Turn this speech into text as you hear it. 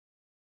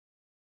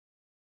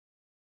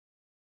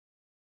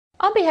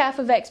On behalf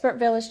of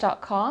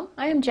ExpertVillage.com,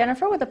 I am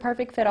Jennifer with A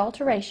Perfect Fit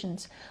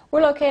Alterations.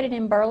 We're located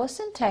in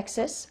Burleson,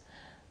 Texas,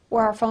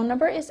 where our phone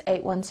number is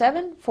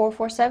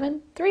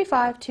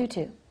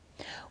 817-447-3522.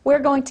 We're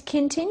going to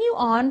continue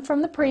on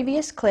from the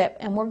previous clip,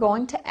 and we're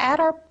going to add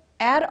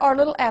our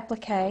little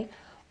applique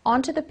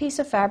onto the piece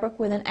of fabric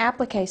with an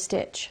applique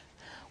stitch.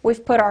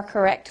 We've put our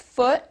correct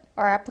foot,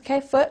 our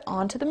applique foot,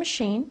 onto the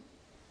machine.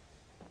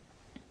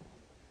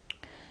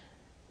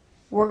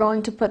 We're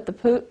going to put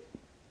the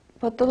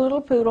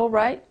little poodle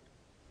right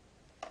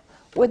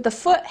with the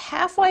foot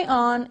halfway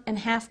on and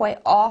halfway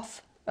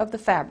off of the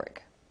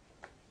fabric.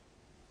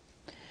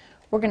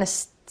 We're going to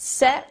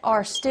set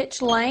our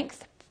stitch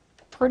length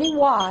pretty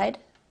wide,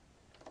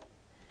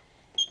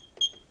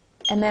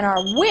 and then our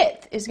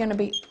width is going to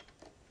be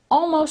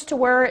almost to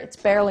where it's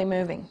barely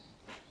moving.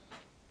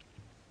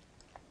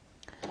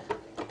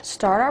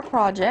 Start our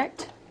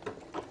project.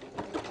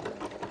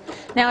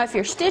 Now if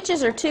your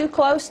stitches are too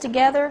close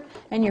together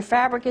and your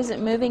fabric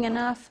isn't moving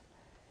enough,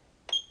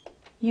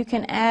 you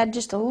can add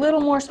just a little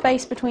more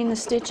space between the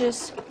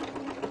stitches.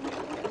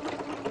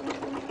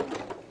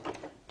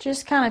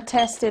 Just kind of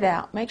test it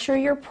out. Make sure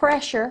your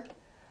pressure,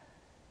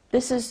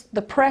 this is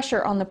the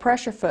pressure on the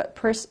pressure foot,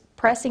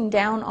 pressing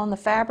down on the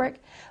fabric.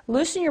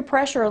 Loosen your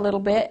pressure a little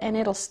bit and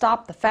it'll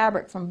stop the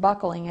fabric from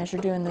buckling as you're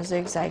doing the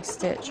zigzag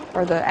stitch,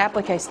 or the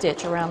applique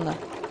stitch around the...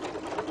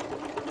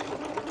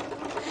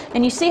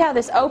 And you see how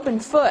this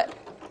open foot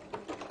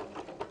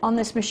on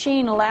this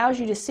machine allows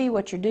you to see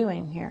what you're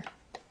doing here.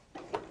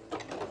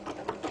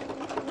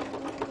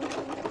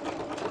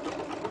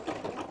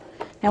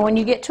 Now when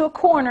you get to a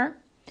corner,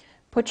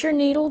 put your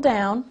needle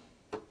down,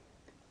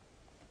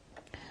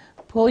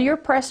 pull your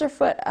presser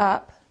foot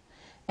up,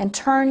 and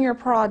turn your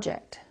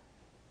project.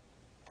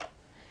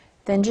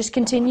 Then just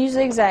continue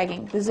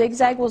zigzagging. The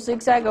zigzag will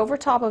zigzag over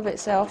top of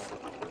itself,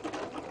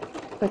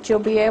 but you'll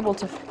be able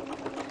to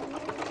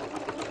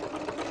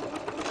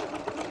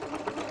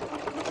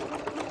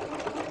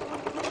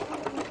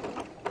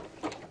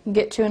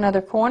get to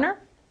another corner,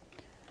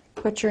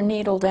 put your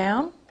needle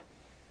down.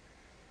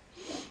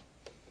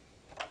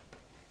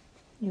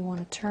 You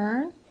want to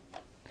turn.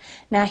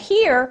 Now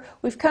here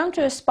we've come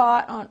to a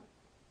spot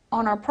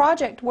on our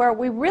project where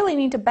we really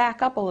need to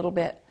back up a little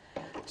bit.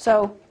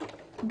 So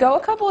go a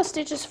couple of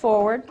stitches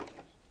forward,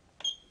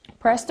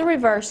 press the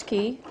reverse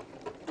key,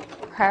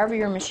 however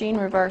your machine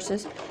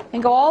reverses,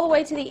 and go all the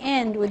way to the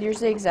end with your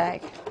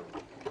zigzag,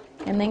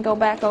 and then go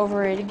back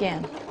over it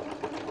again.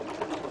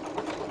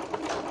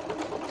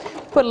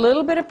 Put a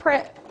little bit of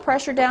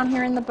pressure down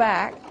here in the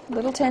back, a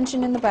little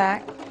tension in the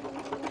back,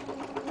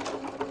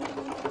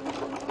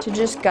 to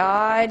just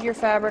guide your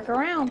fabric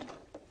around.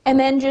 And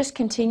then just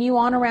continue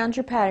on around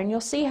your pattern.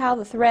 You'll see how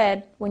the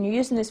thread, when you're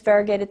using this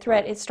variegated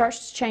thread, it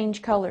starts to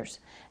change colors.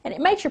 And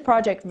it makes your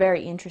project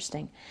very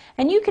interesting.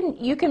 And you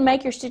can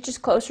make your stitches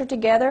closer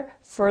together,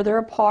 further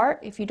apart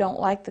if you don't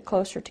like the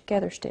closer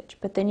together stitch.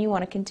 But then you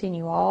want to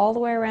continue all the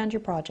way around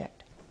your project.